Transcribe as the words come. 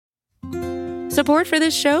Support for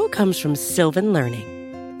this show comes from Sylvan Learning.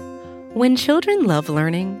 When children love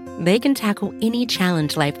learning, they can tackle any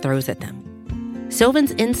challenge life throws at them.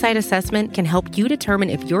 Sylvan's Insight Assessment can help you determine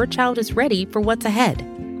if your child is ready for what's ahead.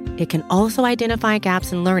 It can also identify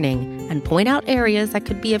gaps in learning and point out areas that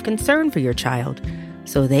could be of concern for your child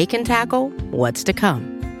so they can tackle what's to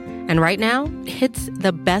come. And right now, it's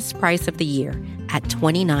the best price of the year at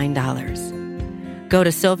 $29. Go to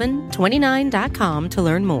sylvan29.com to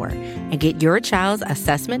learn more and get your child's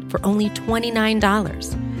assessment for only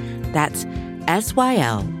 $29. That's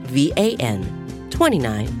SYLVAN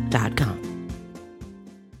 29.com.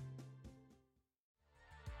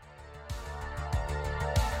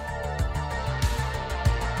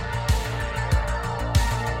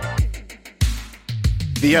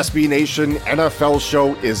 The SB Nation NFL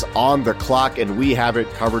show is on the clock, and we have it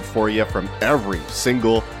covered for you from every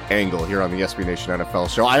single angle here on the SB Nation NFL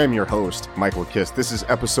show. I am your host, Michael Kiss. This is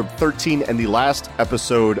episode 13 and the last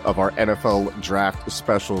episode of our NFL draft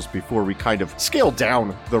specials before we kind of scale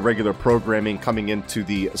down the regular programming coming into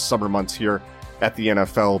the summer months here at the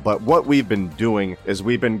NFL. But what we've been doing is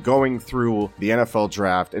we've been going through the NFL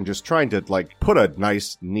draft and just trying to put a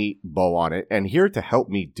nice, neat bow on it. And here to help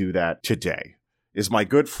me do that today is my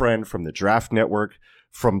good friend from the Draft Network,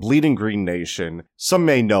 from Bleeding Green Nation. Some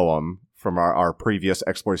may know him from our previous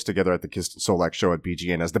exploits together at the Kiss and Solak show at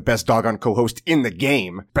BGN as the best doggone co-host in the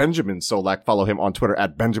game, Benjamin Solak. Follow him on Twitter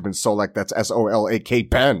at Benjamin Solak. That's SOLAK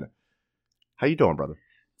Ben. How you doing, brother?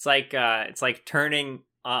 It's like turning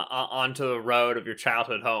onto the road of your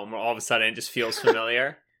childhood home where all of a sudden it just feels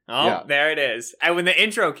familiar. Oh, yeah. There it is. And when the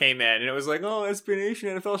intro came in and it was like, oh, SB Nation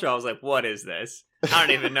NFL show, I was like, what is this? I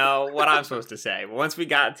don't even know what I'm supposed to say. But once we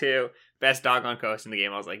got to best doggone coast in the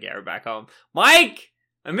game, I was like, yeah, we're back home. Mike,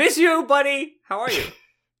 I miss you, buddy. How are you?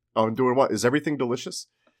 Oh, I'm doing what? Is everything delicious?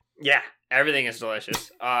 Yeah, everything is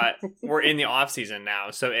delicious. We're in the off season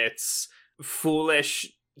now, so it's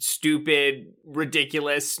foolish, stupid,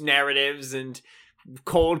 ridiculous narratives and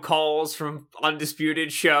cold calls from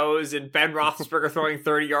undisputed shows and Ben Roethlisberger throwing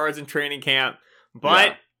 30 yards in training camp. But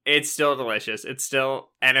yeah, it's still delicious. It's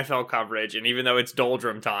still NFL coverage. And even though it's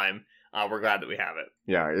doldrum time, we're glad that we have it.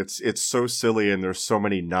 Yeah, it's so silly, and there's so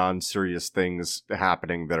many non-serious things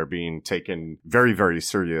happening that are being taken very, very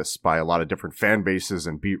serious by a lot of different fan bases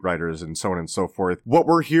and beat writers and so on and so forth. What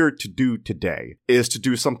we're here to do today is to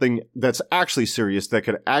do something that's actually serious that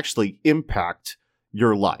could actually impact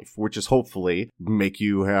your life, which is hopefully make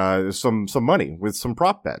you some money with some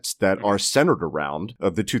prop bets that are centered around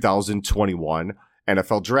the 2021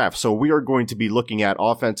 NFL draft. So we are going to be looking at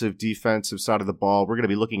offensive, defensive side of the ball. We're going to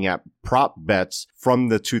be looking at prop bets from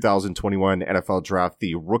the 2021 NFL draft,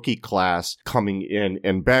 the rookie class coming in.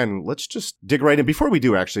 And Ben, let's just dig right in. Before we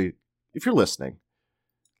do, actually, if you're listening,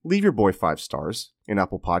 leave your boy 5 stars in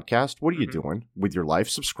Apple Podcast. What are you doing with your life?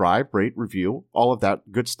 Subscribe, rate, review, all of that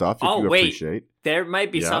good stuff if you appreciate. There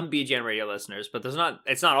might be some BGN Radio listeners, but it's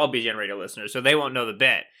not all BGN Radio listeners, so they won't know the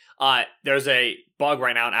bit. There's a bug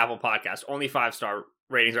right now in Apple Podcast. Only 5-star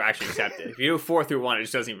ratings are actually accepted. If you do 4 through 1, it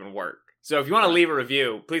just doesn't even work. So if you want to leave a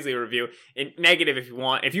review, please leave a review. Negative if you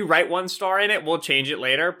want. If you write 1 star in it, we'll change it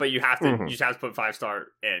later, but you have to you just have to put 5-star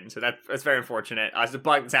in. So that's very unfortunate. It's a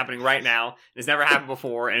bug that's happening right now. It's never happened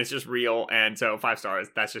before, and it's just real. And so 5 stars,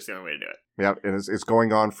 that's just the only way to do it. Yeah, and it's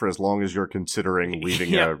going on for as long as you're considering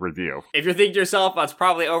leaving a review. If you're thinking to yourself, it's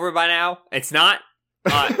probably over by now. It's not.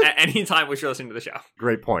 At any time which you're listening to the show.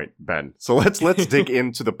 Great point, Ben. So let's dig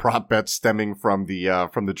into the prop bets stemming from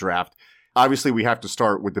the draft. Obviously, we have to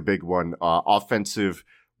start with the big one, offensive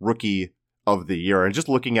rookie of the year. And just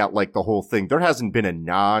looking at the whole thing, there hasn't been a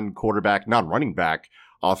non-running back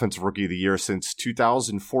offensive rookie of the year since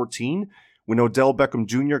 2014 when Odell Beckham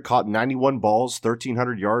Jr. caught 91 balls,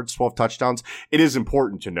 1,300 yards, 12 touchdowns. It is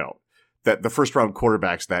important to note that the first round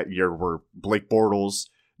quarterbacks that year were Blake Bortles,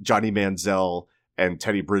 Johnny Manziel, and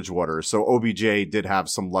Teddy Bridgewater. So OBJ did have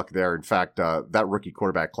some luck there. In fact, that rookie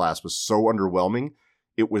quarterback class was so underwhelming.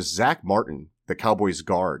 It was Zach Martin, the Cowboys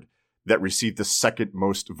guard, that received the second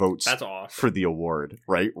most votes. That's awesome. For the award,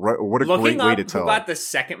 right? What a great way to tell. Who got the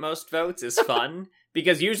second most votes is fun.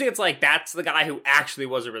 Because usually it's that's the guy who actually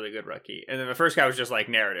was a really good rookie. And then the first guy was just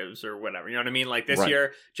narratives or whatever. You know what I mean? This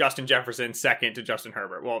year, Justin Jefferson, second to Justin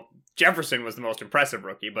Herbert. Well, Jefferson was the most impressive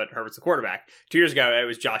rookie, but Herbert's the quarterback. 2 years ago, it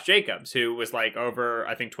was Josh Jacobs, who was over,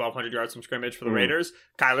 I think, 1,200 yards from scrimmage for the Raiders.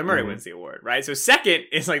 Kyler Murray wins the award, right? So second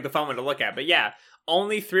is the fun one to look at. But yeah,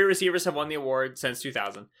 only 3 receivers have won the award since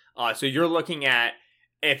 2000. So you're looking at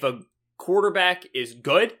if a quarterback is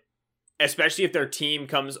good, especially if their team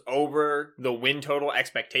comes over the win total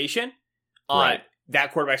expectation,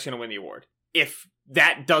 that quarterback's going to win the award. If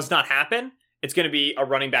that does not happen, it's going to be a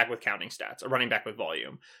running back with counting stats, a running back with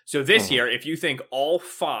volume. So this year, if you think all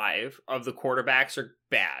 5 of the quarterbacks are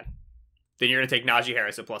bad, then you're going to take Najee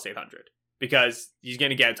Harris at plus 800 because he's going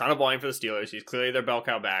to get a ton of volume for the Steelers. He's clearly their bell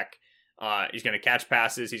cow back. He's going to catch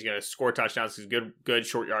passes. He's going to score touchdowns. He's a good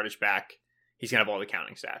short yardage back. He's going to have all the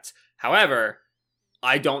counting stats. However,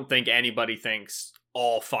 I don't think anybody thinks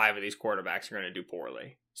all 5 of these quarterbacks are going to do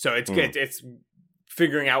poorly. So it's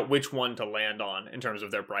figuring out which one to land on in terms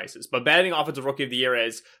of their prices. But betting offensive rookie of the year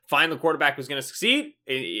is find the quarterback who's going to succeed.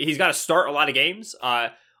 He's got to start a lot of games.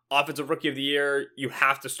 Offensive rookie of the year, you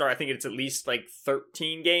have to start. I think it's at least like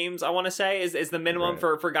 13 games, I want to say, is the minimum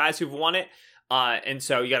for guys who've won it. And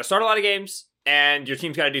so you got to start a lot of games, and your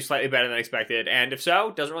team's got to do slightly better than expected. And if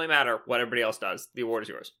so, doesn't really matter what everybody else does. The award is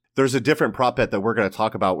yours. There's a different prop bet that we're going to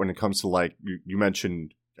talk about when it comes to, like, you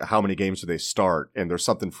mentioned how many games do they start, and there's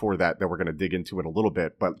something for that we're going to dig into in a little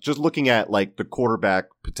bit. But just looking at, like, the quarterback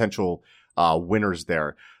potential winners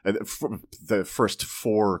there, the first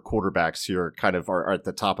 4 quarterbacks here kind of are at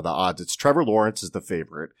the top of the odds. It's Trevor Lawrence is the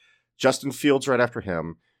favorite, Justin Fields right after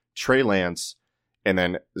him, Trey Lance, and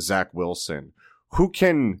then Zach Wilson. Who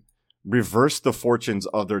can reverse the fortunes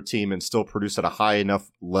of their team and still produce at a high enough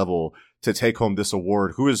level to take home this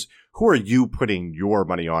award? Who are you putting your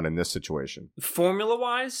money on in this situation?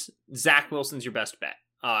 Formula-wise, Zach Wilson's your best bet.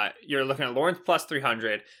 You're looking at Lawrence plus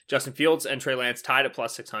 300, Justin Fields and Trey Lance tied at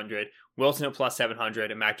plus 600, Wilson at plus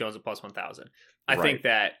 700, and Mac Jones at plus 1,000. I think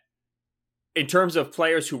that in terms of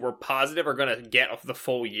players who were positive are going to get the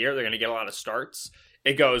full year, they're going to get a lot of starts.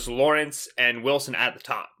 It goes Lawrence and Wilson at the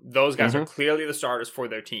top. Those guys are clearly the starters for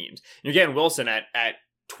their teams. You're getting Wilson at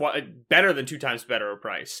better than 2 times better a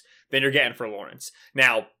price than you're getting for Lawrence.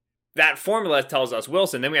 Now, that formula tells us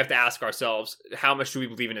Wilson. Then we have to ask ourselves, how much do we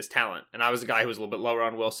believe in his talent? And I was a guy who was a little bit lower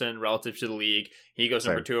on Wilson relative to the league. He goes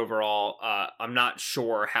number 2 overall. I'm not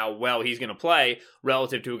sure how well he's going to play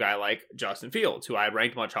relative to a guy like Justin Fields, who I had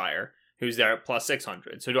ranked much higher, who's there at plus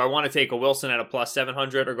 600. So do I want to take a Wilson at a plus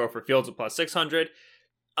 700 or go for Fields at plus 600?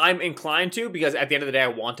 I'm inclined to, because at the end of the day, I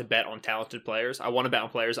want to bet on talented players. I want to bet on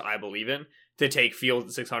players I believe in, to take Fields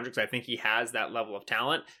at 600 because I think he has that level of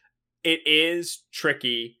talent. It is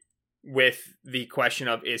tricky with the question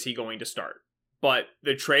of, is he going to start? But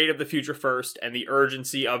the trade of the future first and the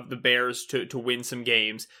urgency of the Bears to win some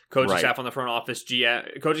games, coaching staff on the front office,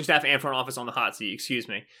 coaching staff and front office on the hot seat,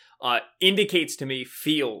 indicates to me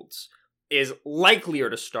Fields is likelier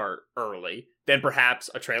to start early than perhaps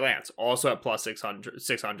a Trey Lance, also at plus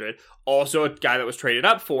 600, also a guy that was traded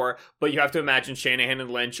up for, but you have to imagine Shanahan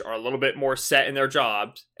and Lynch are a little bit more set in their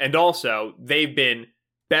jobs, and also they've been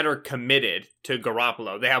better committed to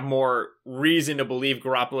Garoppolo. They have more reason to believe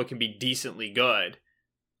Garoppolo can be decently good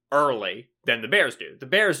early than the Bears do. The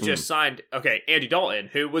Bears just signed, Andy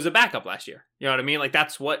Dalton, who was a backup last year. You know what I mean? Like,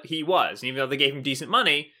 that's what he was. And even though they gave him decent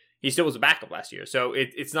money, he still was a backup last year. So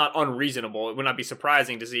it's not unreasonable. It would not be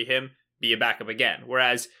surprising to see him be a backup again.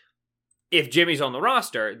 Whereas if Jimmy's on the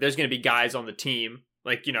roster, there's going to be guys on the team,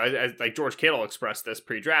 like, like George Kittle expressed this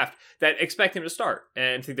pre-draft, that expect him to start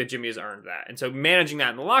and think that Jimmy has earned that. And so managing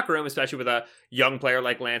that in the locker room, especially with a young player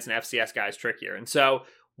like Lance and FCS guy, is trickier. And so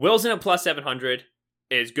Wilson at plus 700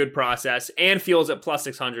 is good process, and Fields at plus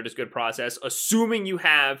 600 is good process, assuming you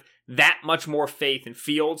have that much more faith in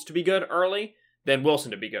Fields to be good early than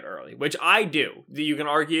Wilson to be good early, which I do. You can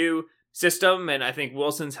argue system, and I think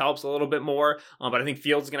Wilson's helps a little bit more, but I think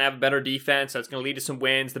Fields is going to have a better defense, so it's going to lead to some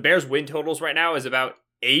wins. The Bears' win totals right now is about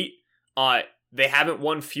 8. They haven't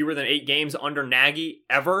won fewer than 8 games under Nagy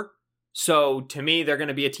ever, so to me, they're going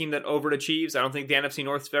to be a team that overachieves. I don't think the NFC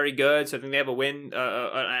North is very good, so I think they have a win,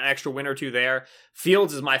 an extra win or two there.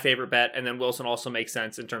 Fields is my favorite bet, and then Wilson also makes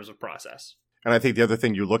sense in terms of process. And I think the other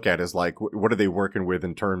thing you look at is, like, what are they working with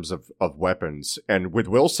in terms of weapons? And with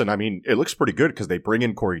Wilson, I mean, it looks pretty good because they bring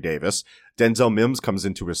in Corey Davis. Denzel Mims comes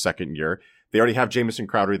into his second year. They already have Jamison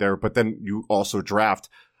Crowder there, but then you also draft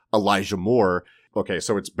Elijah Moore. Okay,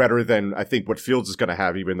 so it's better than, I think, what Fields is going to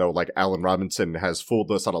have, even though, like, Allen Robinson has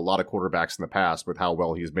fooled us on a lot of quarterbacks in the past with how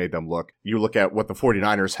well he's made them look. You look at what the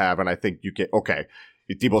 49ers have, and I think you get,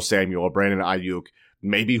 Deebo Samuel, Brandon Ayuk,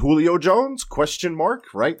 maybe Julio Jones, ?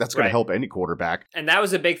 Right? That's going to help any quarterback. And that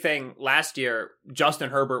was a big thing last year. Justin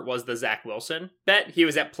Herbert was the Zach Wilson bet. He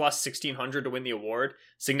was at plus 1,600 to win the award,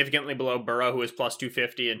 significantly below Burrow, who was plus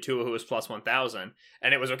 250, and Tua, who was plus 1,000.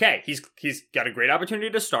 And it was okay. He's got a great opportunity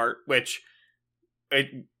to start, which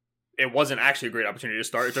it wasn't actually a great opportunity to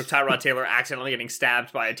start. It took Tyrod Taylor accidentally getting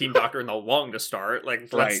stabbed by a team doctor in the lung to start.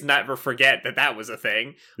 Like, let's never forget that was a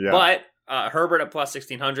thing. Yeah. But Herbert at plus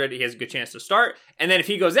 1,600, he has a good chance to start. And then if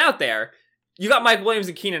he goes out there, you got Mike Williams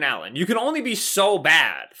and Keenan Allen. You can only be so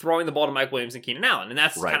bad throwing the ball to Mike Williams and Keenan Allen. And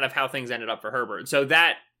that's kind of how things ended up for Herbert. So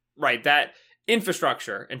that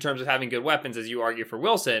infrastructure in terms of having good weapons, as you argue for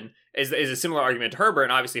Wilson, is a similar argument to Herbert.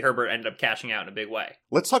 And obviously Herbert ended up cashing out in a big way.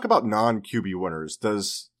 Let's talk about non-QB winners.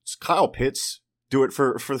 Does Kyle Pitts do it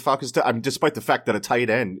for the Falcons? I mean, despite the fact that a tight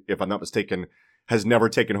end, if I'm not mistaken, has never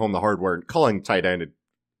taken home the hardware. Calling tight end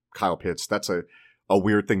Kyle Pitts, that's a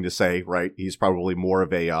weird thing to say, right? He's probably more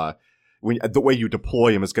of a, the way you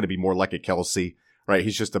deploy him is going to be more like a Kelsey, right?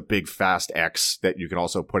 He's just a big, fast X that you can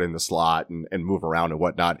also put in the slot and move around and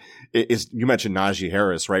whatnot. You mentioned Najee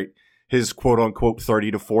Harris, right? His quote-unquote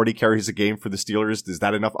 30 to 40 carries a game for the Steelers. Is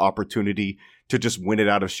that enough opportunity to just win it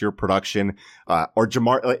out of sheer production? Or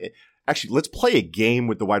Jamar... Actually, let's play a game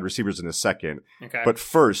with the wide receivers in a second. Okay. But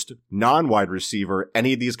first, non-wide receiver,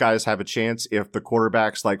 any of these guys have a chance if the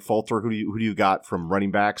quarterbacks like falter? Who do you got from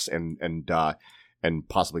running backs and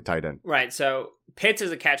possibly tight end? Right. So Pitts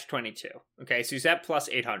is a catch-22. Okay. So he's at plus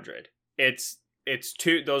 800. It's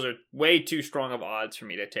too. Those are way too strong of odds for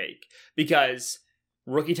me to take because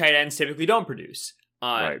rookie tight ends typically don't produce.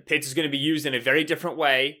 Right. Pitts is going to be used in a very different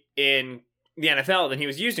way in the NFL than he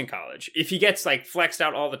was used in college. If he gets like flexed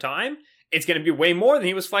out all the time, it's going to be way more than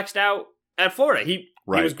he was flexed out at Florida. He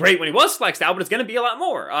was great when he was flexed out, but it's going to be a lot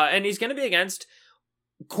more. And he's going to be against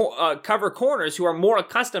cover corners who are more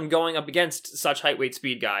accustomed going up against such height, weight,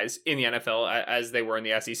 speed guys in the NFL as they were in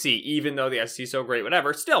the SEC. Even though the SEC is so great,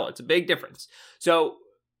 whatever, still, it's a big difference. So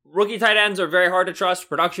rookie tight ends are very hard to trust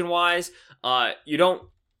production-wise.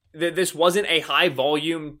 This wasn't a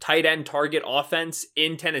high-volume tight end target offense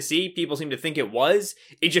in Tennessee. People seem to think it was.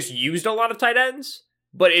 It just used a lot of tight ends,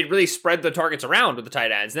 but it really spread the targets around with the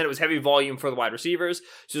tight ends. And then it was heavy volume for the wide receivers.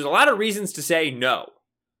 So there's a lot of reasons to say no,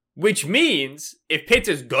 which means if Pitts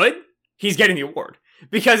is good, he's getting the award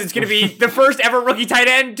because it's going to be the first ever rookie tight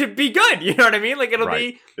end to be good. You know what I mean? Like it'll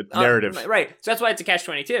be it's narrative. Right. So that's why it's a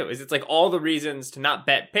catch-22 is it's like all the reasons to not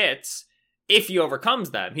bet Pitts. If he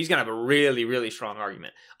overcomes them, he's going to have a really, really strong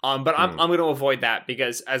argument. But I'm going to avoid that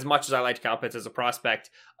because as much as I liked Kyle Pitts as a prospect,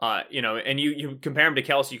 and you compare him to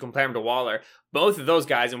Kelsey, you compare him to Waller, both of those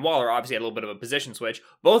guys, and Waller obviously had a little bit of a position switch,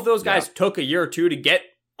 both of those guys took a year or two to get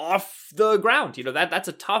off the ground. You know, that's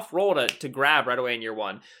a tough role to grab right away in year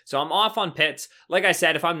one. So I'm off on Pitts. Like I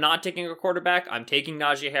said, if I'm not taking a quarterback, I'm taking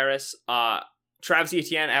Najee Harris. Travis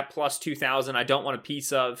Etienne at plus 2,000, I don't want a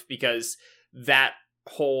piece of because that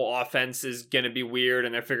whole offense is going to be weird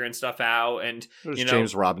and they're figuring stuff out and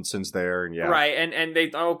James Robinson's there and right and they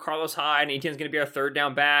Carlos Hyde and Etienne's going to be our third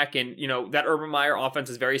down back and that Urban Meyer offense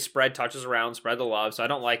is very spread touches around, spread the love, so I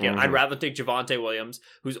don't like it. I'd rather take Javonte Williams,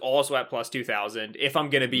 who's also at plus 2,000 if I'm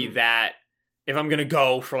going to be if I'm going to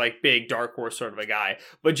go for like big dark horse sort of a guy.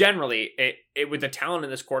 But generally with the talent in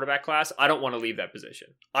this quarterback class, I don't want to leave that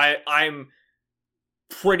position. I'm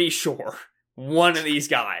pretty sure one of these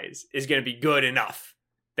guys is going to be good enough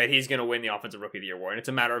that he's going to win the Offensive Rookie of the Year award. And it's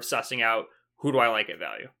a matter of sussing out who do I like at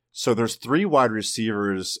value. So there's 3 wide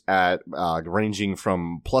receivers at ranging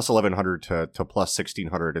from plus 1,100 to plus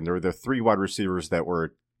 1,600. And there are the 3 wide receivers that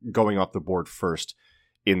were going off the board first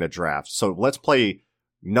in the draft. So let's play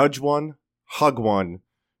nudge one, hug one,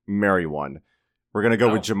 marry one. We're going to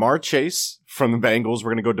go with Jamar Chase from the Bengals.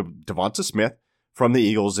 We're going to go to Devonta Smith from the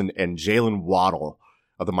Eagles and Jalen Waddle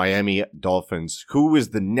of the Miami Dolphins. Who is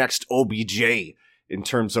the next OBJ in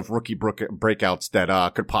terms of rookie breakouts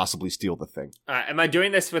that could possibly steal the thing? Am I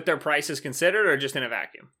doing this with their prices considered or just in a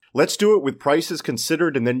vacuum? Let's do it with prices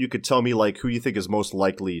considered, and then you could tell me like who you think is most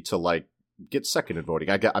likely to like get second in voting.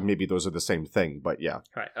 I get maybe those are the same thing, but yeah.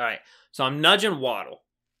 All right. So I'm nudging Waddle.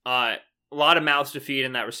 A lot of mouths to feed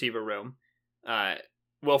in that receiver room.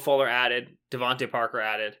 Will Fuller added, Devontae Parker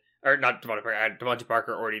added, or not Devontae Parker added, Devontae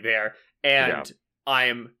Parker already there, and I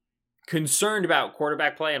am concerned about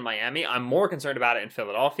quarterback play in Miami. I'm more concerned about it in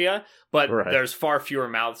Philadelphia, but there's far fewer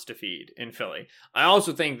mouths to feed in Philly. I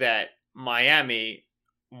also think that Miami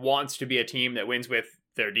wants to be a team that wins with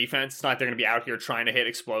their defense. It's not they're going to be out here trying to hit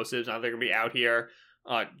explosives. Not they're going to be out here,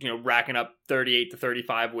 racking up 38 to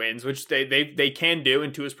 35 wins, which they can do,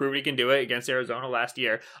 and Tua's proven he can do it against Arizona last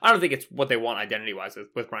year. I don't think it's what they want identity-wise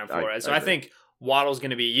with Brian Flores. I think Waddle's going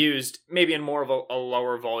to be used maybe in more of a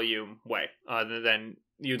lower volume way than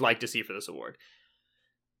you'd like to see for this award.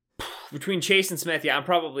 Between Chase and Smith, I'm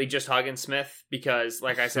probably just hugging Smith because,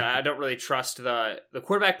 like I said, I don't really trust the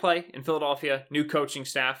quarterback play in Philadelphia, new coaching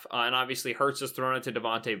staff, and obviously Hurts has thrown it to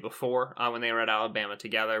Devontae before when they were at Alabama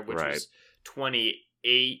together, which was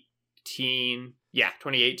 2018. Yeah,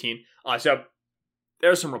 2018. So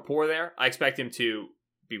there's some rapport there. I expect him to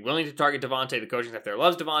be willing to target Devontae. The coaching staff there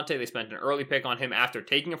loves Devontae. They spent an early pick on him after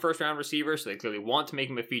taking a first-round receiver, so they clearly want to make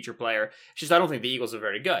him a feature player. It's just I don't think the Eagles are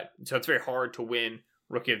very good. So it's very hard to win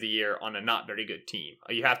Rookie of the Year on a not very good team.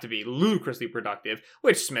 You have to be ludicrously productive,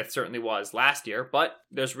 which Smith certainly was last year, but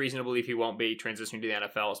there's reason to believe he won't be transitioning to the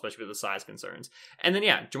NFL, especially with the size concerns. And then,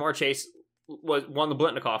 Jamar Chase won the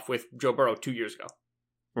Blitnikoff with Joe Burrow 2 years ago.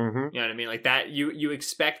 Mm-hmm. You know what I mean? Like that, you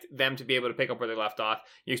expect them to be able to pick up where they left off.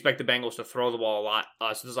 You expect the Bengals to throw the ball a lot,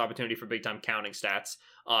 so there's opportunity for big-time counting stats.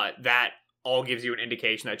 That all gives you an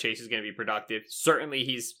indication that Chase is going to be productive. Certainly,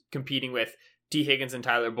 he's competing with T. Higgins and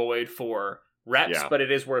Tyler Boyd for reps, but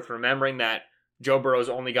it is worth remembering that Joe Burrow's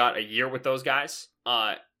only got a year with those guys.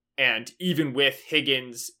 And even with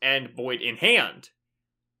Higgins and Boyd in hand,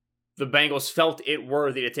 the Bengals felt it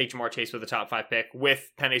worthy to take Jamar Chase with a top 5 pick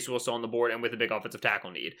with Penei Sewell still on the board and with a big offensive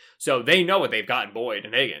tackle need. So they know what they've got in Boyd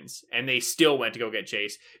and Higgins, and they still went to go get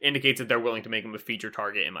Chase. Indicates that they're willing to make him a feature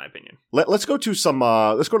target, in my opinion. Let's go to some.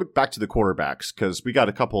 Let's go back to the quarterbacks because we got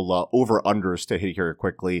a couple over-unders to hit here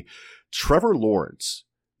quickly. Trevor Lawrence.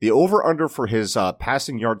 The over-under for his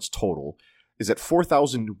passing yards total is at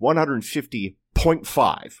 4,150.5. I want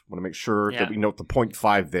to make sure that we note the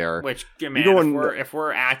 0.5 there. Which, man, if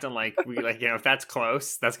we're acting like if that's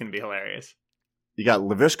close, that's going to be hilarious. You got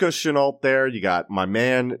Laviska Shenault there. You got my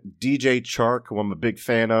man DJ Chark, who I'm a big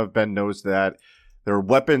fan of. Ben knows that. There are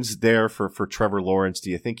weapons there for Trevor Lawrence. Do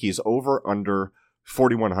you think he's over under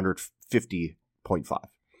 4,150.5? All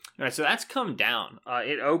right, so that's come down.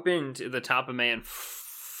 It opened at the top of May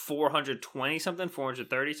 420 something,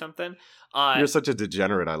 430 something. You're such a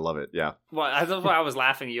degenerate. I love it. Yeah. Well, that's why I was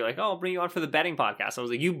laughing at you. Like, I'll bring you on for the betting podcast. I was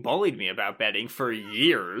like, you bullied me about betting for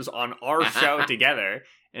years on our show together,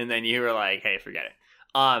 and then you were like, hey, forget it.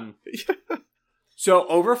 So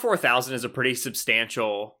over 4,000 is a pretty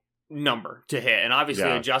substantial number to hit, and obviously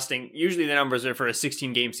adjusting. Usually the numbers are for a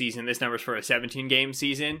 16-game season. This number's for a 17-game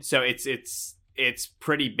season, so it's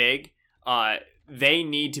pretty big. They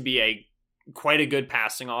need to be quite a good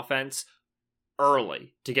passing offense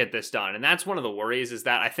early to get this done. And that's one of the worries, is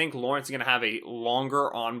that I think Lawrence is going to have a longer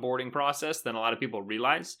onboarding process than a lot of people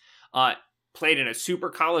realize. Played in a super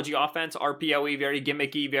collegey offense, RPOE, very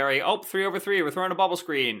gimmicky, very, 3 over 3, we're throwing a bubble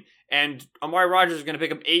screen. And Amari Rodgers is going to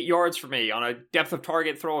pick up 8 yards for me on a depth of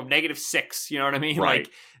target throw of -6. You know what I mean? Right.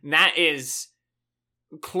 Like, that is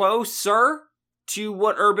closer to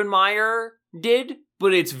what Urban Meyer did,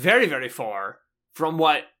 but it's very, very far from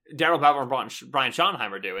what Daryl Bauer and Brian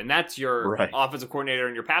Schottenheimer do, and that's your offensive coordinator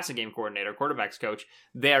and your passing game coordinator, quarterbacks coach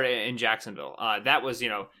there in Jacksonville. That was,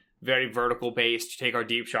 very vertical based, take our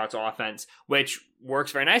deep shots offense, which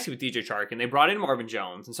works very nicely with DJ Chark, and they brought in Marvin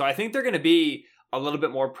Jones, and so I think they're going to be a little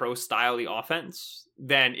bit more pro-style-y offense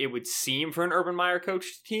than it would seem for an Urban Meyer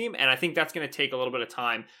coached team, and I think that's going to take a little bit of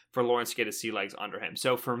time for Lawrence to get his sea legs under him.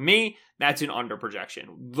 So for me, that's an under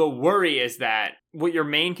projection. The worry is that what your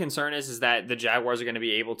main concern is that the Jaguars are going to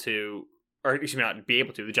be able to, or excuse me, not be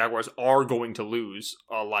able to, the Jaguars are going to lose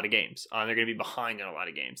a lot of games. They're going to be behind in a lot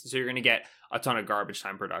of games. So you're going to get a ton of garbage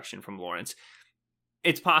time production from Lawrence.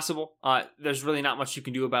 It's possible. There's really not much you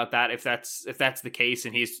can do about that if that's the case,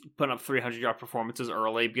 and he's putting up 300-yard performances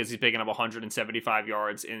early because he's picking up 175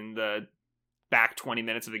 yards in the back 20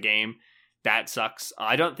 minutes of the game. That sucks.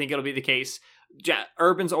 I don't think it'll be the case.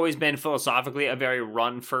 Urban's always been philosophically a very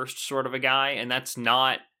run-first sort of a guy, and that's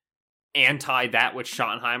not anti that which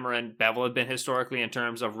Schottenheimer and Bevel have been historically in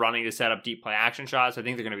terms of running to set up deep play action shots. I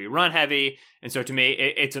think they're going to be run heavy. And so to me,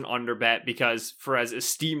 it's an under bet because for as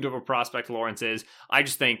esteemed of a prospect Lawrence is, I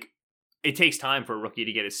just think it takes time for a rookie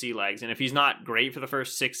to get his sea legs. And if he's not great for the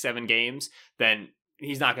first 6-7 games, then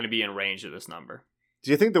he's not going to be in range of this number.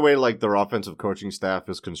 Do you think the way their offensive coaching staff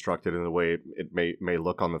is constructed and the way it may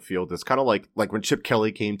look on the field, it's kind of like when Chip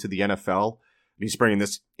Kelly came to the NFL? He's bringing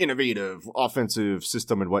this innovative offensive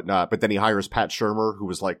system and whatnot, but then he hires Pat Shurmur, who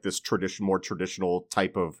was like this more traditional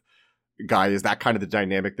type of guy. Is that kind of the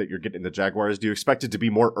dynamic that you're getting in the Jaguars? Do you expect it to be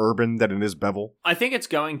more urban than it is Bevel? I think it's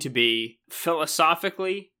going to be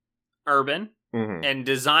philosophically urban and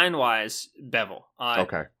design-wise Bevel.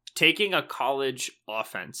 Okay. Taking a college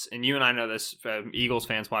offense, and you and I know this, Eagles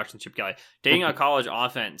fans watching Chip Kelly, taking a college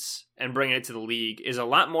offense and bringing it to the league is a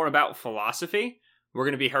lot more about philosophy. We're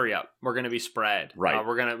going to be hurry up. We're going to be spread. Right.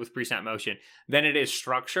 We're going to with pre-snap motion. Then it is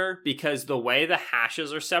structure, because the way the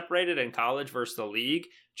hashes are separated in college versus the league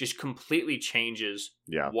just completely changes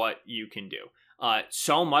what you can do.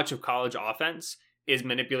 So much of college offense is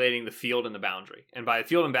manipulating the field and the boundary. And by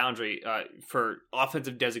field and boundary, for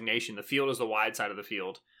offensive designation, the field is the wide side of the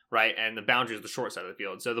field, right? And the boundary is the short side of the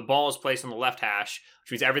field. So the ball is placed on the left hash,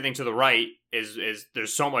 which means everything to the right is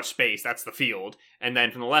there's so much space. That's the field. And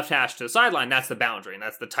then from the left hash to the sideline, that's the boundary, and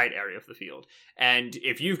that's the tight area of the field. And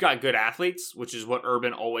if you've got good athletes, which is what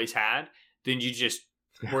Urban always had, then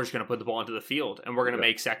we're just going to put the ball into the field, and we're going to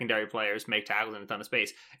make secondary players make tackles in a ton of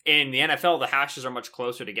space. In the NFL, the hashes are much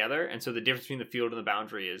closer together, and so the difference between the field and the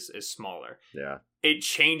boundary is smaller. Yeah, it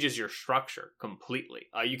changes your structure completely.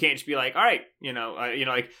 You can't just be like, all right,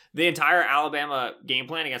 like the entire Alabama game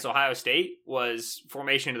plan against Ohio State was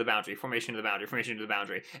formation to the boundary, formation to the boundary, formation to the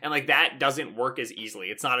boundary, and like that doesn't work as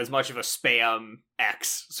easily. It's not as much of a spam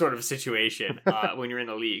X sort of situation when you're in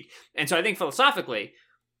the league. And so I think philosophically,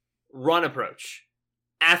 run approach.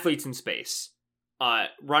 Athletes in space,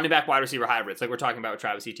 running back, wide receiver hybrids, like we're talking about with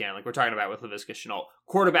Travis Etienne, like we're talking about with Laviska Shenault.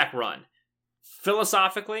 Quarterback run.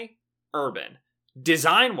 Philosophically, Urban.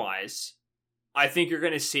 Design-wise, I think you're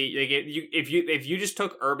going to see, like, if you just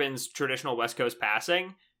took Urban's traditional West Coast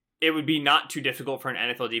passing, it would be not too difficult for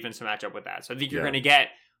an NFL defense to match up with that. So I think you're going to get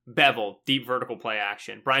Bevel, deep vertical play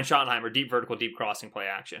action. Brian Schottenheimer, deep vertical, deep crossing play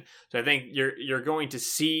action. So I think you're going to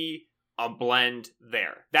see a blend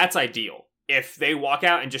there. That's ideal. If they walk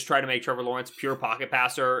out and just try to make Trevor Lawrence pure pocket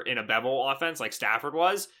passer in a bevel offense like Stafford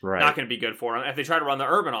was, not going to be good for him. If they try to run the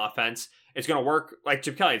Urban offense, it's going to work like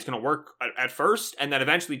Chip Kelly. It's going to work at first, and then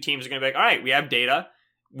eventually teams are going to be like, all right, we have data.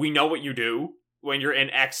 We know what you do when you're in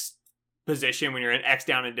X position, when you're in X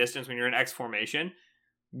down and distance, when you're in X formation.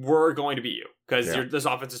 We're going to beat you because this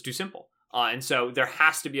offense is too simple. And so there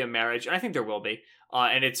has to be a marriage, and I think there will be.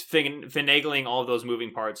 And it's finagling all of those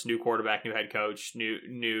moving parts, new quarterback, new head coach,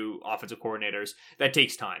 new offensive coordinators. That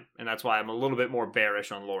takes time. And that's why I'm a little bit more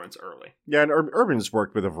bearish on Lawrence early. Yeah, and Urban's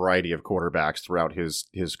worked with a variety of quarterbacks throughout his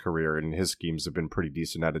career, and his schemes have been pretty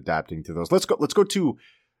decent at adapting to those. Let's go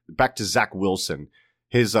back to Zach Wilson.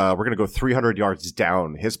 His we're going to go 300 yards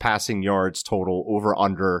down. His passing yards total over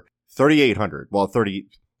under 3,800. Well,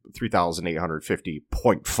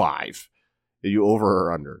 3,850.5. Are you over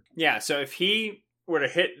or under? Yeah, so if he were to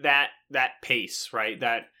hit that pace, right,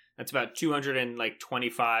 that's about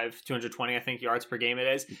 225, 220, I think, yards per game it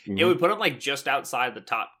is, it would put him like just outside the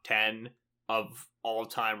top 10 of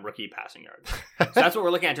all-time rookie passing yards. So that's what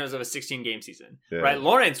we're looking at in terms of a 16-game season, right?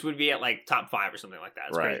 Lawrence would be at like top 5 or something like that.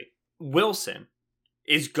 It's crazy. Wilson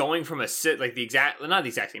is going from not the exact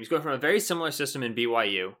same. He's going from a very similar system in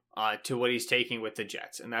BYU to what he's taking with the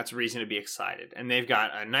Jets, and that's reason to be excited. And they've got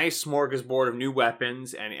a nice smorgasbord of new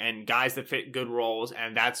weapons and guys that fit good roles,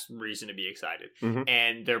 and that's reason to be excited. Mm-hmm.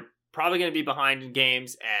 And they're probably going to be behind in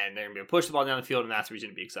games, and they're going to be able to push the ball down the field, and that's reason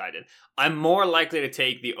to be excited. I'm more likely to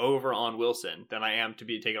take the over on Wilson than I am to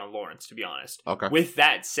be taking on Lawrence, to be honest. Okay. With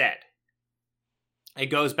that said, it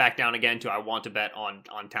goes back down again to I want to bet on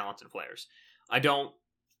talented players. I don't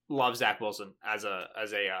love Zach Wilson as a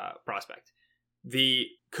prospect. The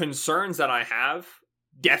concerns that I have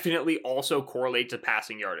definitely also correlate to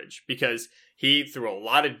passing yardage because he threw a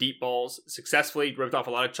lot of deep balls successfully, ripped off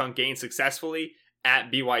a lot of chunk gains successfully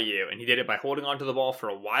at BYU, and he did it by holding onto the ball for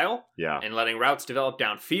a while and letting routes develop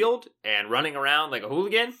downfield and running around like a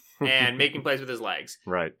hooligan and making plays with his legs.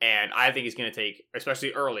 Right. And I think he's going to take,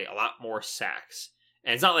 especially early, a lot more sacks.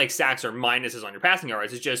 And it's not like sacks are minuses on your passing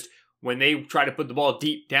yards. It's just when they try to put the ball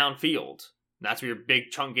deep downfield, that's where your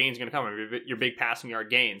big chunk gains are going to come, your big passing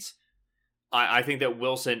yard gains. I think that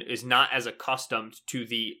Wilson is not as accustomed to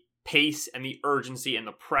the pace and the urgency and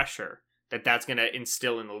the pressure that's going to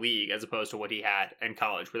instill in the league as opposed to what he had in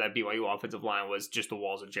college, where that BYU offensive line was just the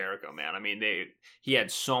walls of Jericho, man. I mean, he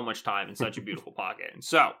had so much time in such a beautiful pocket. And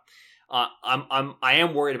so I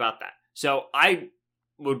am worried about that. So I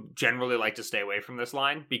would generally like to stay away from this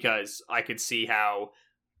line because I could see how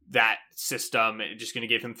that system is just going to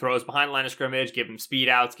give him throws behind the line of scrimmage, give him speed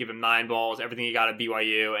outs, give him 9 balls, everything he got at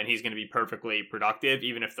BYU, and he's going to be perfectly productive,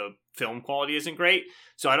 even if the film quality isn't great.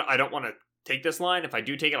 So I don't want to take this line. If I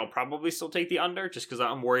do take it, I'll probably still take the under, just because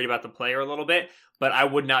I'm worried about the player a little bit. But I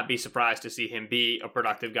would not be surprised to see him be a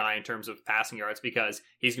productive guy in terms of passing yards, because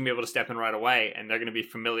he's going to be able to step in right away, and they're going to be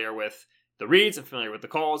familiar with the reads and familiar with the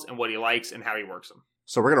calls and what he likes and how he works them.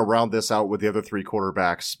 So we're going to round this out with the other 3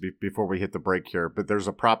 quarterbacks before we hit the break here. But there's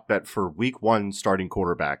a prop bet for week 1 starting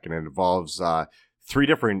quarterback, and it involves 3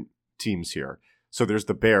 different teams here. So there's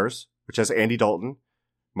the Bears, which has Andy Dalton,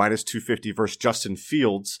 minus 250 versus Justin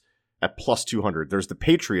Fields at plus 200. There's the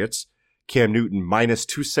Patriots, Cam Newton, minus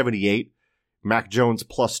 278, Mac Jones,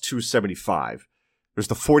 plus 275. There's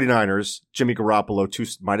the 49ers, Jimmy Garoppolo,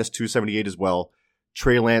 minus 278 as well,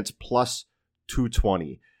 Trey Lance, plus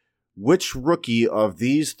 220. Which rookie of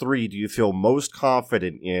these 3 do you feel most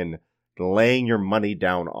confident in laying your money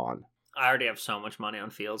down on? I already have so much money on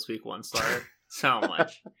Fields week 1 starter. So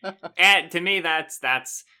much. And to me, that's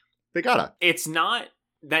they gotta. It's not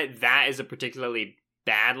that is a particularly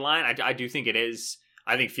bad line. I do think it is.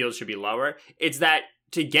 I think Fields should be lower. It's that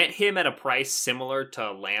to get him at a price similar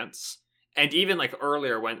to Lance, and even like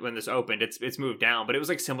earlier when this opened, it's moved down, but it was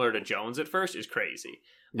like similar to Jones at first, is crazy.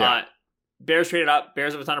 Yeah. Bears traded up.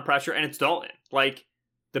 Bears have a ton of pressure, and it's Dalton. Like,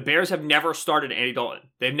 the Bears have never started Andy Dalton.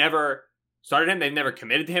 They've never started him. They've never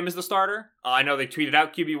committed to him as the starter. I know they tweeted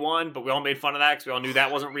out QB1, but we all made fun of that because we all knew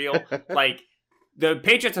that wasn't real. Like, the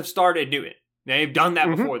Patriots have started Newton. They've done that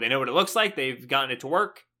before. They know what it looks like. They've gotten it to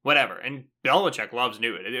work. Whatever. And Belichick loves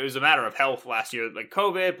Newton. It was a matter of health last year, like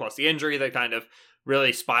COVID, plus the injury that kind of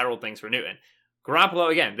really spiraled things for Newton.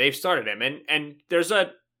 Garoppolo, again, they've started him. And there's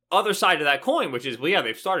a other side to that coin, which is, well, yeah,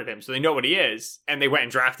 they've started him, so they know what he is, and they went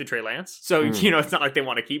and drafted Trey Lance. So, it's not like they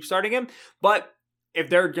want to keep starting him. But if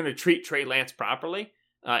they're going to treat Trey Lance properly,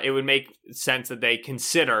 it would make sense that they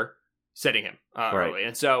consider sitting him early.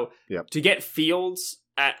 And so to get Fields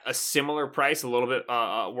at a similar price, a little bit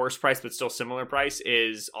worse price, but still similar price,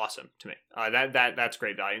 is awesome to me. That's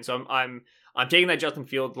great value. And so I'm taking that Justin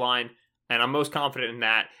Fields line, and I'm most confident in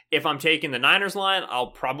that. If I'm taking the Niners line,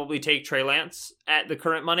 I'll probably take Trey Lance at the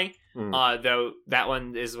current money, though that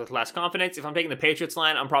one is with less confidence. If I'm taking the Patriots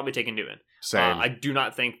line, I'm probably taking Newton. Same. I do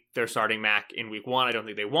not think they're starting Mac in week 1. I don't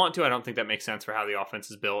think they want to. I don't think that makes sense for how the offense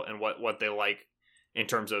is built and what they like in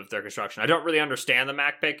terms of their construction. I don't really understand the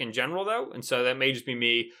Mac pick in general, though, and so that may just be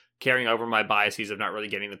me carrying over my biases of not really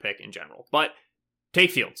getting the pick in general. But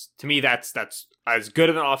take Fields. To me, that's as good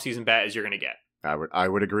of an offseason bet as you're going to get. I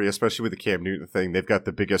would agree, especially with the Cam Newton thing. They've got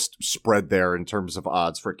the biggest spread there in terms of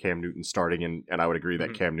odds for Cam Newton starting, and I would agree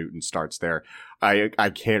that Cam Newton starts there. I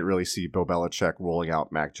can't really see Bill Belichick rolling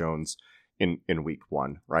out Mac Jones in week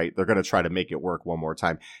 1, right? They're going to try to make it work one more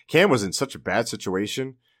time. Cam was in such a bad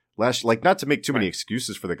situation last, like, not to make too many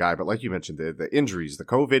excuses for the guy, but like you mentioned, the injuries, the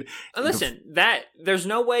COVID. Listen, there's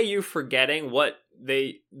no way you're forgetting what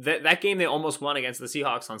that game they almost won against the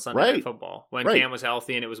Seahawks on Sunday Night Football when Cam was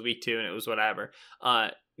healthy and it was week 2 and it was whatever.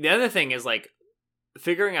 The other thing is, like,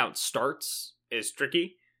 figuring out starts is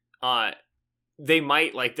tricky. They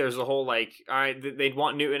might, like, there's a whole, like, all right, they'd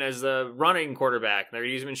want Newton as the running quarterback. They're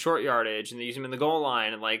using him in short yardage and they use him in the goal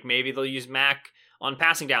line, and, like, maybe they'll use Mac on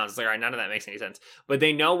passing downs. It's like, all right, none of that makes any sense. But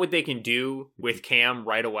they know what they can do with Cam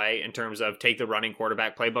right away in terms of take the running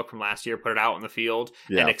quarterback playbook from last year, put it out on the field,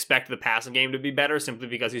 and expect the passing game to be better simply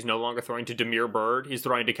because he's no longer throwing to Demir Bird. He's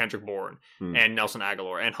throwing to Kendrick Bourne and Nelson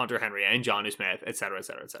Aguilar and Hunter Henry and Jonnu Smith, et cetera, et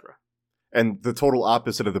cetera, et cetera. And the total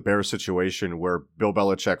opposite of the Bears situation, where Bill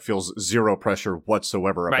Belichick feels zero pressure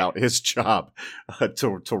whatsoever about his job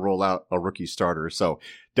to roll out a rookie starter. So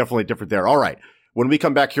definitely different there. All right. When we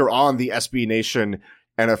come back here on the SB Nation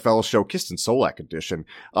NFL show, Kist and Solak edition,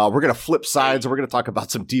 we're going to flip sides and we're going to talk about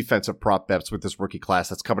some defensive prop bets with this rookie class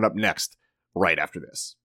that's coming up next, right after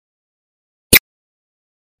this.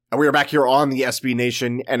 And we are back here on the SB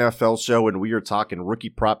Nation NFL show, and we are talking rookie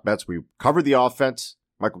prop bets. We covered the offense.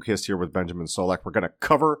 Michael Kist here with Benjamin Solak. We're going to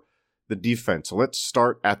cover the defense. So let's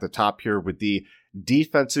start at the top here with the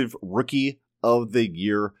Defensive Rookie of the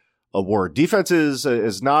Year award. Defense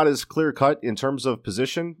is not as clear cut in terms of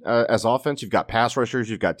position as offense. You've got pass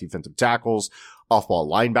rushers, you've got defensive tackles, off-ball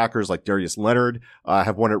linebackers like Darius Leonard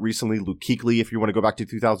have won it recently. Luke Kuechly, if you want to go back to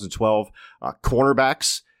 2012,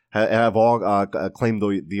 cornerbacks have all claimed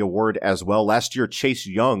the award as well. Last year, Chase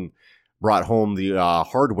Young brought home the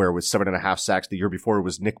hardware with 7.5 sacks. The year before, it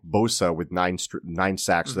was Nick Bosa with 9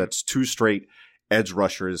 sacks. So that's 2 straight edge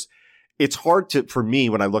rushers. It's hard for me,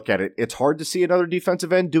 when I look at it, it's hard to see another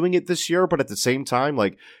defensive end doing it this year. But at the same time,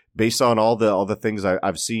 like, based on all the things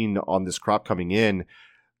I've seen on this crop coming in,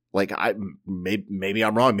 like, maybe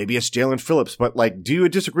I'm wrong. Maybe it's Jalen Phillips. But, like, do you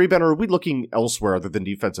disagree, Ben? Or are we looking elsewhere other than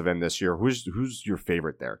defensive end this year? Who's your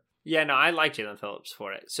favorite there? Yeah, no, I like Jalen Phillips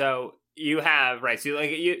for it. So you have, right, so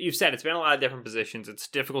like you've said, it's been a lot of different positions. It's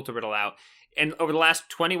difficult to riddle out. And over the last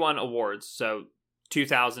 21 awards, so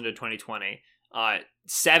 2000 to 2020,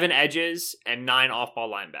 7 edges and 9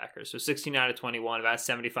 off-ball linebackers. So 16 out of 21, about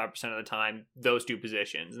 75% of the time, those 2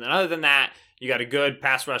 positions. And then other than that, you got a good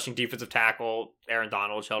pass-rushing defensive tackle, Aaron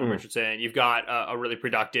Donald, Sheldon Richardson. You've got a really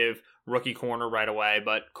productive rookie corner right away,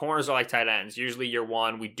 but corners are like tight ends. Usually year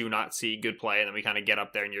 1, we do not see good play, and then we kind of get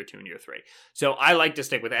up there in year 2 and year 3. So I like to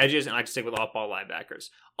stick with edges, and I like to stick with off-ball linebackers.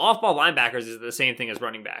 Off-ball linebackers is the same thing as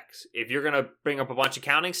running backs. If you're going to bring up a bunch of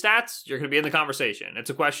counting stats, you're going to be in the conversation. It's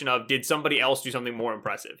a question of, did somebody else do something more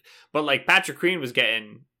impressive? But like Patrick Queen was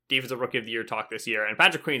getting Defensive Rookie of the Year talk this year, and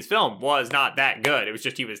Patrick Queen's film was not that good. It was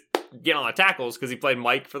just he was getting on the tackles because he played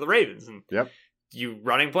Mike for the Ravens. And you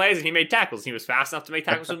running plays, and he made tackles. He was fast enough to make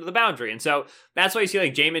tackles into the boundary. And so that's why you see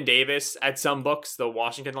like Jamin Davis at some books, the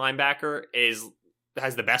Washington linebacker,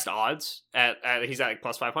 has the best odds. He's at like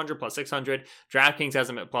plus 500, plus 600. DraftKings has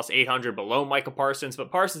him at plus 800 below Micah Parsons.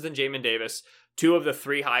 But Parsons and Jamin Davis, two of the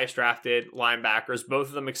three highest drafted linebackers, both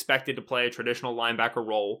of them expected to play a traditional linebacker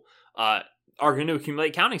role, are going to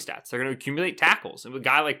accumulate counting stats. They're going to accumulate tackles. And a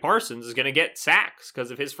guy like Parsons is going to get sacks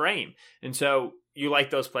because of his frame. And so you like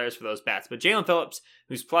those players for those bets. But Jalen Phillips,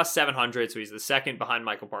 who's plus 700, so he's the second behind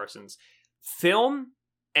Michael Parsons, film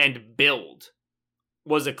and build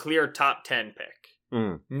was a clear top 10 pick.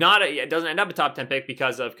 It doesn't end up a top 10 pick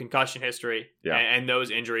because of concussion history and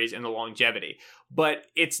those injuries and the longevity. But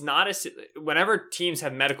it's not whenever teams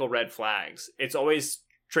have medical red flags, it's always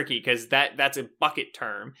tricky because that's a bucket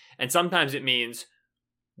term. And sometimes it means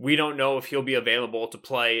we don't know if he'll be available to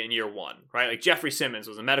play in year one, right? Like Jeffrey Simmons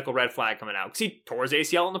was a medical red flag coming out because he tore his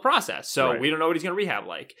ACL in the process. So we don't know what he's going to rehab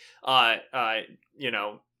like.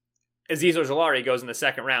 Azeez Ojulari goes in the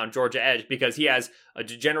second round, Georgia edge, because he has a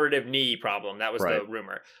degenerative knee problem. That was the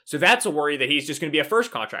rumor. So that's a worry that he's just going to be a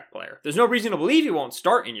first contract player. There's no reason to believe he won't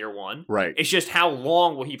start in year one. Right. It's just how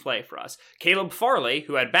long will he play for us? Caleb Farley,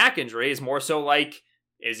 who had back injury, is more so like,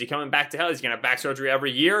 is he coming back to hell? He's going to have back surgery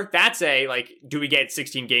every year. That's do we get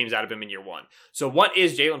 16 games out of him in year one? So what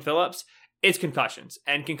is Jalen Phillips? It's concussions.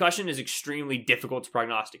 And concussion is extremely difficult to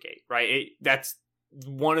prognosticate, right? That's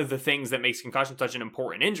one of the things that makes concussion such an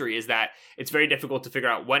important injury, is that it's very difficult to figure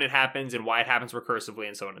out when it happens and why it happens recursively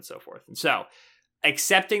and so on and so forth. And so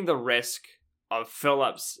accepting the risk of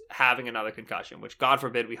Phillips having another concussion, which God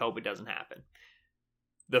forbid we hope it doesn't happen,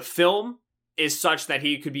 the film is such that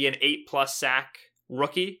he could be an 8+ sack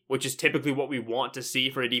rookie, which is typically what we want to see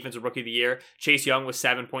for a defensive rookie of the year. Chase Young was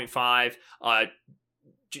 7.5.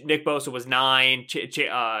 Nick Bosa was 9.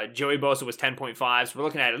 Joey Bosa was 10.5. So we're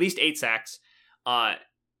looking at least 8 sacks.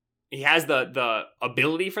 He has the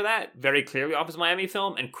ability for that very clearly off his Miami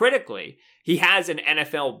film, and critically, he has an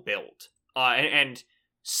NFL build. And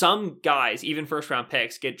some guys, even first round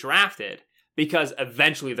picks, get drafted because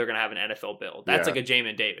eventually they're going to have an NFL build. That's like a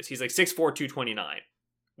Jamin Davis. He's like 6'4", 229.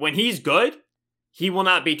 When he's good, he will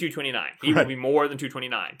not be 229. He will be more than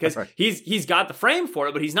 229 because he's got the frame for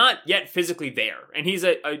it, but he's not yet physically there. And he's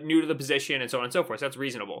a new to the position and so on and so forth. So that's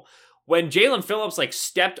reasonable. When Jalen Phillips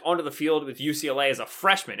stepped onto the field with UCLA as a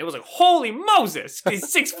freshman, it was like, holy Moses, he's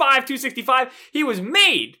 6'5", 265. He was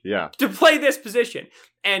made to play this position.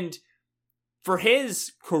 And for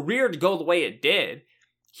his career to go the way it did,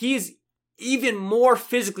 he's even more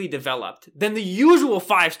physically developed than the usual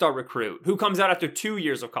 5-star recruit who comes out after 2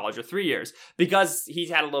 years of college or 3 years because he's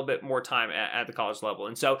had a little bit more time at the college level.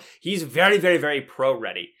 And so he's very, very, very pro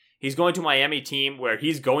ready. He's going to a Miami team where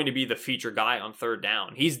he's going to be the feature guy on third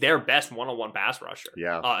down. He's their best one-on-one pass rusher.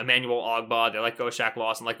 Emmanuel Ogbah, they let go of Shaq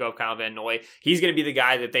Lawson, let go of Kyle Van Noy. He's going to be the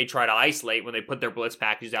guy that they try to isolate when they put their blitz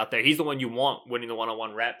packages out there. He's the one you want winning the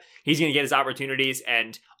one-on-one rep. He's going to get his opportunities,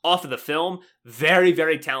 and off of the film, very,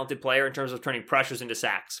 very talented player in terms of turning pressures into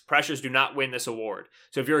sacks. Pressures do not win this award.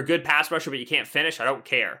 So if you're a good pass rusher but you can't finish, I don't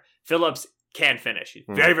care. Phillips can finish. He's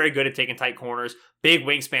very, very good at taking tight corners, big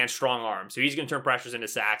wingspan, strong arms. So he's going to turn pressures into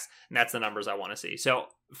sacks, and that's the numbers I want to see. So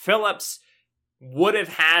Phillips would have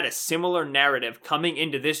had a similar narrative coming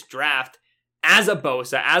into this draft as a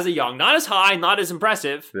Bosa, as a Young, not as high, not as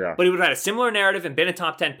impressive, but he would have had a similar narrative and been a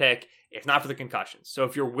top 10 pick if not for the concussions. So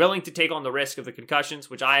if you're willing to take on the risk of the concussions,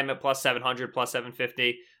 which I am at plus 700, plus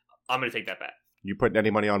 750, I'm going to take that bet. You putting any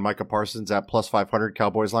money on Micah Parsons at plus 500,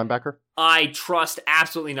 Cowboys linebacker? I trust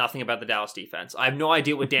absolutely nothing about the Dallas defense. I have no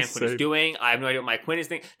idea what Dan Quinn is doing. I have no idea what Mike Quinn is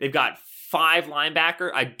doing. They've got 5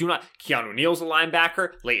 linebacker. Keanu Neal's a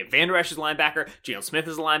linebacker. Leighton Vander Esch is a linebacker. Jalen Smith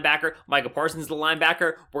is a linebacker. Micah Parsons is a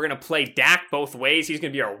linebacker. We're going to play Dak both ways. He's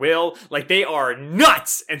going to be our will. They are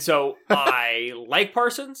nuts. And so I like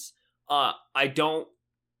Parsons. I don't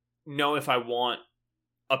know if I want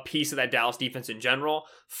a piece of that Dallas defense in general.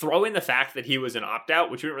 Throw in the fact that he was an opt-out,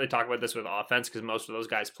 which we didn't really talk about this with offense because most of those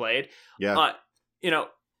guys played.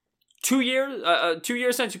 2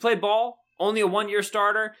 years since you played ball, only a 1-year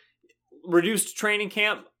starter, reduced training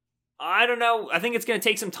camp. I don't know. I think it's going to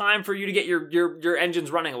take some time for you to get your engines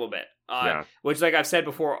running a little bit. Which, like I've said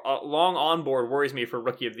before, a long onboard worries me for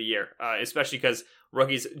Rookie of the Year, especially because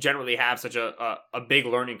rookies generally have such a big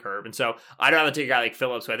learning curve. And so I'd rather take a guy like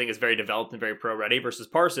Phillips, who I think is very developed and very pro-ready, versus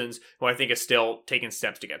Parsons, who I think is still taking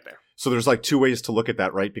steps to get there. So there's 2 ways to look at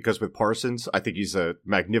that, right? Because with Parsons, I think he's a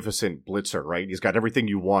magnificent blitzer, right? He's got everything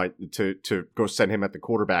you want to go send him at the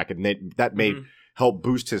quarterback, and that may help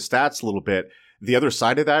boost his stats a little bit. The other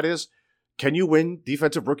side of that is, can you win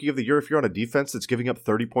Defensive Rookie of the Year if you're on a defense that's giving up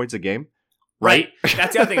 30 points a game? right?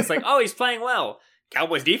 That's the other thing. It's like, oh, he's playing well.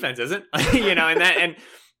 Cowboys defense isn't, and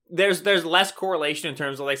there's less correlation in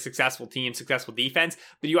terms of like successful team, successful defense,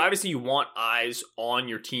 but you want eyes on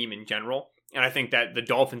your team in general. And I think that the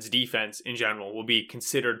Dolphins defense in general will be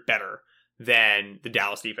considered better than the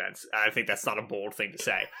Dallas defense. I think that's not a bold thing to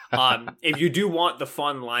say. If you do want the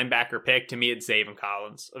fun linebacker pick, to me, it's Zaven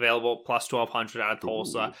Collins, available plus 1,200 out of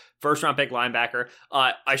Tulsa. Ooh. First round pick linebacker.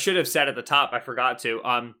 I should have said at the top, I forgot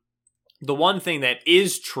to. The one thing that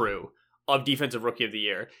is true of Defensive Rookie of the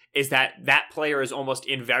Year is that player is almost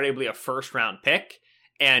invariably a first round pick.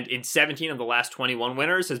 And in 17 of the last 21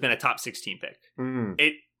 winners has been a top 16 pick.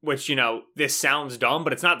 Which, this sounds dumb,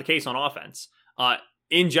 but it's not the case on offense.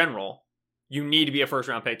 In general, you need to be a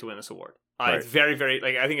first-round pick to win this award. It's very,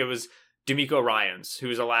 very, I think it was D'Amico Ryans, who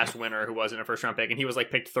was the last winner who wasn't a first-round pick, and he was,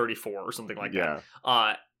 picked 34 or something like that.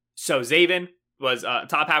 So Zaven was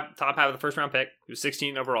top half of the first-round pick. He was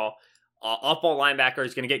 16 overall. Off-ball linebacker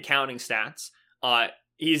is going to get counting stats.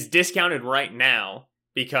 He's discounted right now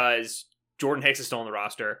because Jordan Hicks is still on the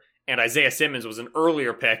roster, and Isaiah Simmons was an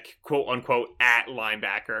earlier pick, quote-unquote, at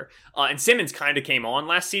linebacker. And Simmons kind of came on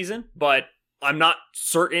last season, but I'm not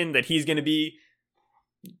certain that he's going to be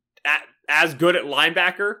as good at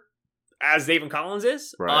linebacker as Zaven Collins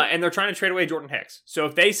is. And they're trying to trade away Jordan Hicks. So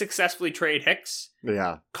if they successfully trade Hicks,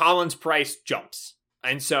 Collins' price jumps.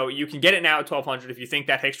 And so you can get it now at 1,200 if you think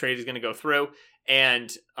that Hicks trade is going to go through.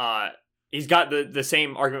 And he's got the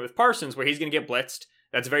same argument with Parsons where he's going to get blitzed.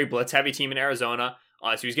 That's a very blitz-heavy team in Arizona.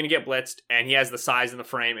 So he's going to get blitzed, and he has the size and the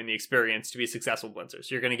frame and the experience to be a successful blitzer.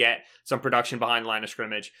 So you're going to get some production behind line of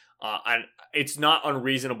scrimmage. And it's not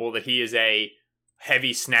unreasonable that he is a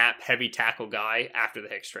heavy snap, heavy tackle guy after the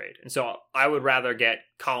Hicks trade. And so I would rather get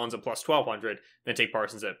Collins at plus 1,200 than take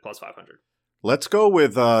Parsons at plus 500. Let's go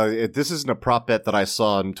with, this isn't a prop bet that I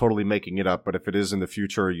saw. I'm totally making it up, but if it is in the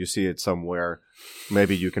future, or you see it somewhere,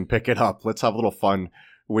 maybe you can pick it up. Let's have a little fun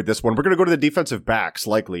with this one. We're going to go to the defensive backs,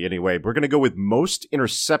 likely anyway. We're going to go with most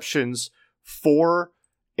interceptions for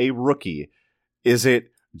a rookie. Is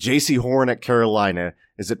it J.C. Horn at Carolina?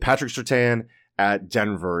 Is it Patrick Surtain at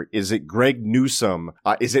Denver? Is it Greg Newsome?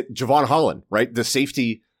 Is it Javon Holland, right? The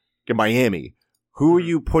safety in Miami. Who are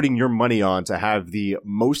you putting your money on to have the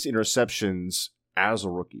most interceptions as a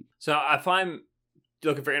rookie? So if I'm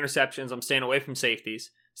looking for interceptions, I'm staying away from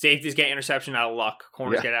safeties. Safeties get interception out of luck.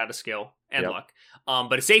 Corners get out of skill and luck.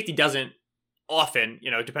 But a safety doesn't often,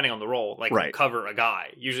 depending on the role, cover a guy.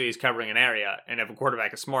 Usually he's covering an area, and if a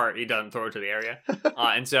quarterback is smart, he doesn't throw it to the area.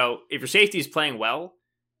 And so if your safety is playing well,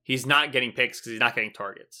 he's not getting picks because he's not getting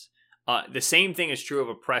targets. The same thing is true of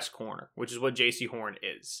a press corner, which is what J.C. Horn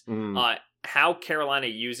is. How Carolina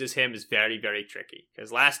uses him is very, very tricky.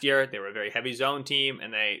 Because last year, they were a very heavy zone team,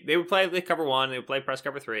 and they would play cover one, they would play press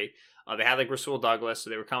cover three. They had Rasul Douglas, so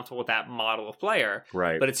they were comfortable with that model of player.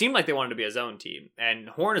 Right. But it seemed like they wanted to be a zone team. And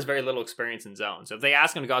Horn has very little experience in zone. So if they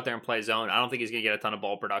ask him to go out there and play zone, I don't think he's going to get a ton of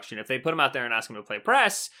ball production. If they put him out there and ask him to play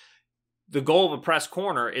press, the goal of a press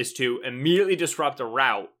corner is to immediately disrupt a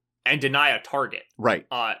route and deny a target. Right.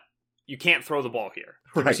 You can't throw the ball here.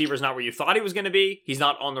 The receiver's not where you thought he was going to be. He's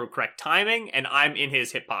not on the correct timing, and I'm in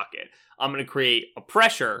his hip pocket. I'm going to create a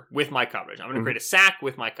pressure with my coverage. I'm going to create a sack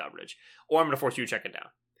with my coverage, or I'm going to force you to check it down.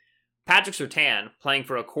 Patrick Surtain, playing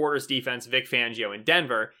for a quarters defense, Vic Fangio in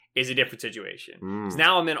Denver, is a different situation. Because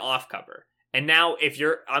now I'm in off cover. And now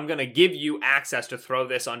I'm going to give you access to throw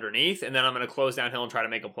this underneath, and then I'm going to close downhill and try to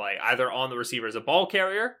make a play, either on the receiver as a ball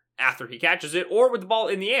carrier after he catches it, or with the ball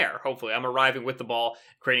in the air. Hopefully, I'm arriving with the ball,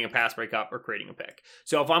 creating a pass breakup, or creating a pick.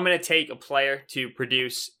 So if I'm going to take a player to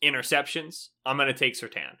produce interceptions, I'm going to take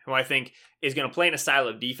Surtain, who I think is going to play in a style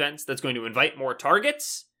of defense that's going to invite more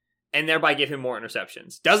targets, and thereby give him more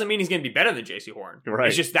interceptions. Doesn't mean he's going to be better than J.C. Horn. Right.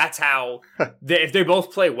 It's just that's how, if they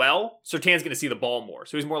both play well, Surtain's going to see the ball more,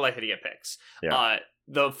 so he's more likely to get picks. Yeah.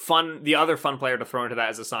 The other fun player to throw into that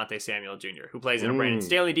is Asante Samuel Jr., who plays in a Brandon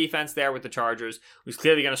Staley defense there with the Chargers, who's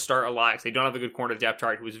clearly going to start a lot because they don't have a good corner depth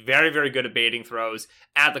chart, who's very, very good at baiting throws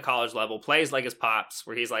at the college level, plays like his pops,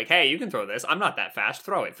 where he's like, hey, you can throw this. I'm not that fast.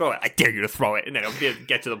 Throw it. I dare you to throw it. And then he'll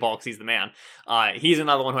get to the ball because he's the man. He's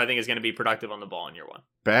another one who I think is going to be productive on the ball in year one.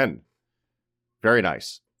 Ben, very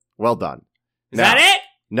nice. Well done. Is that it?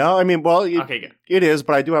 No, I mean, well, okay, good. It is,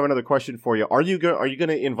 but I do have another question for you. Are you going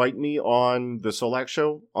to invite me on the Solak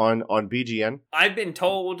show on BGN? I've been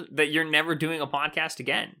told that you're never doing a podcast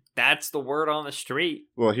again. That's the word on the street.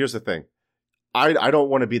 Well, here's the thing. I don't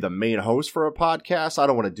want to be the main host for a podcast. I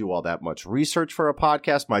don't want to do all that much research for a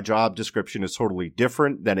podcast. My job description is totally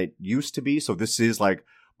different than it used to be. So this is like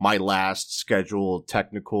my last scheduled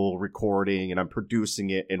technical recording, and I'm producing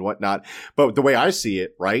it and whatnot. But the way I see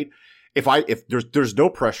it, right, if there's no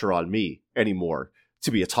pressure on me anymore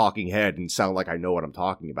to be a talking head and sound like I know what I'm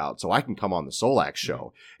talking about. So I can come on the Solak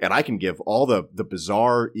show and I can give all the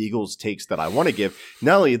bizarre Eagles takes that I want to give.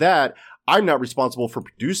 Not only that, I'm not responsible for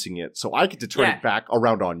producing it. So I get to turn it back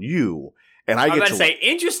around on you. And I get to say,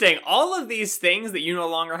 interesting. All of these things that you no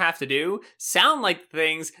longer have to do sound like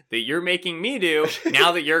things that you're making me do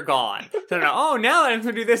now that you're gone. So now I have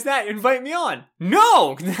to do this, that, invite me on.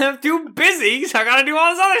 No, I'm too busy, so I gotta do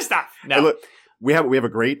all this other stuff. No. Hey, look, we have a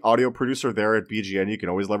great audio producer there at BGN. You can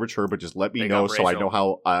always leverage her, but just let me know so I know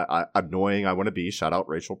how annoying I want to be. Shout out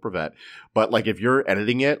Rachel Prevet. But like if you're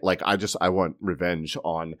editing it, like I want revenge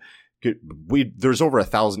on. There's over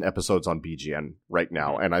 1,000 episodes on BGN right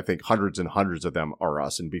now, and I think hundreds and hundreds of them are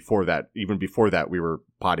us. And even before that, we were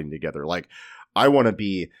potting together. Like, I want to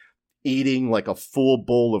be eating like a full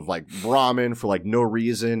bowl of like ramen for like no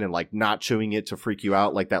reason and like not chewing it to freak you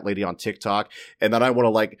out like that lady on TikTok. And then I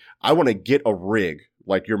want to get a rig,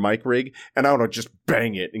 like your mic rig, and I want to just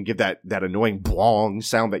bang it and give that annoying blong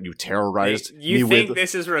sound that you terrorized me with. You think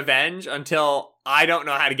this is revenge until I don't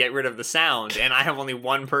know how to get rid of the sound, and I have only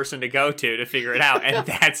one person to go to figure it out, and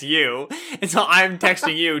that's you. And so I'm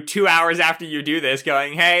texting you 2 hours after you do this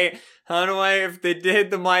going, hey, how do I, if they did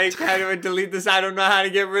the mic, how do I delete this? I don't know how to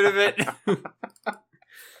get rid of it.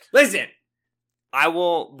 Listen, I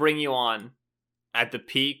will bring you on at the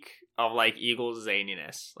peak of like Eagles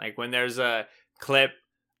zaniness. Like when there's a clip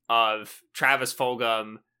of Travis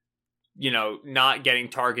Fulgham, not getting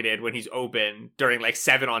targeted when he's open during like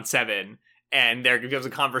 7-on-7, and there gives a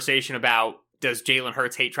conversation about does Jalen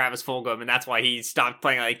Hurts hate Travis Fulgham, and that's why he stopped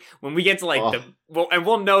playing. Like when we get to like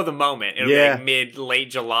we'll know the moment. It'll be like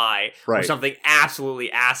late July, where something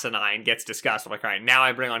absolutely asinine gets discussed. I'm like, all right, now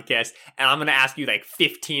I bring on Kiss, and I'm gonna ask you like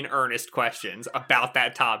 15 earnest questions about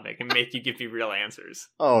that topic and make you give me real answers.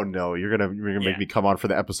 Oh no, you're gonna make me come on for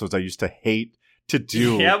the episodes I used to hate to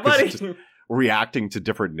do. Yeah, buddy. Reacting to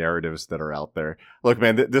different narratives that are out there. Look,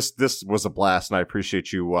 man, this was a blast, and I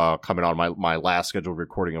appreciate you coming on. My last scheduled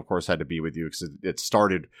recording, of course, had to be with you because it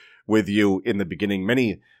started with you in the beginning.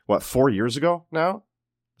 4 years ago now?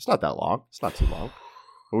 It's not that long. It's not too long.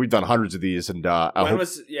 But we've done hundreds of these, and it would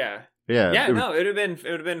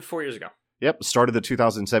have been 4 years ago. Yep, started the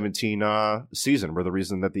 2017 season. We're the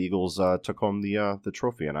reason that the Eagles took home the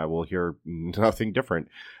trophy, and I will hear nothing different.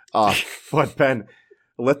 But Ben,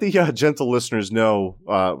 let the gentle listeners know,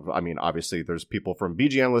 obviously there's people from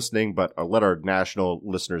BGN listening, but let our national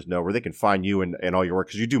listeners know where they can find you and all your work,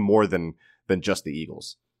 because you do more than just the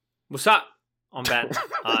Eagles. What's up? I'm Ben.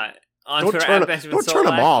 On don't Twitter, don't turn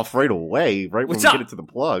them off right away, right when we get into the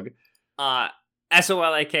plug.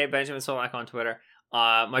 SOLAK, Benjamin Solak on Twitter.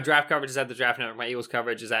 My draft coverage is at the Draft Network. My Eagles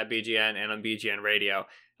coverage is at BGN and on BGN Radio.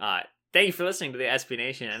 Thank you for listening to the SB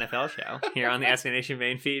Nation NFL show here on the SB Nation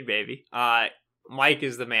main feed, baby. Mike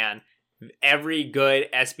is the man. Every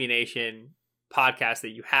good SB Nation podcast that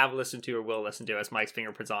you have listened to or will listen to has Mike's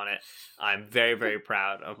fingerprints on it. I'm very, very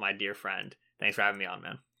proud of my dear friend. Thanks for having me on,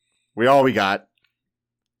 man. We all we got.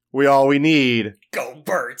 We all we need. Go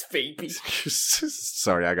Birds, baby.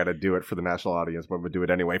 Sorry, I got to do it for the national audience, but I'm going to do it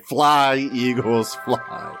anyway. Fly, Eagles,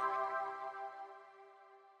 fly.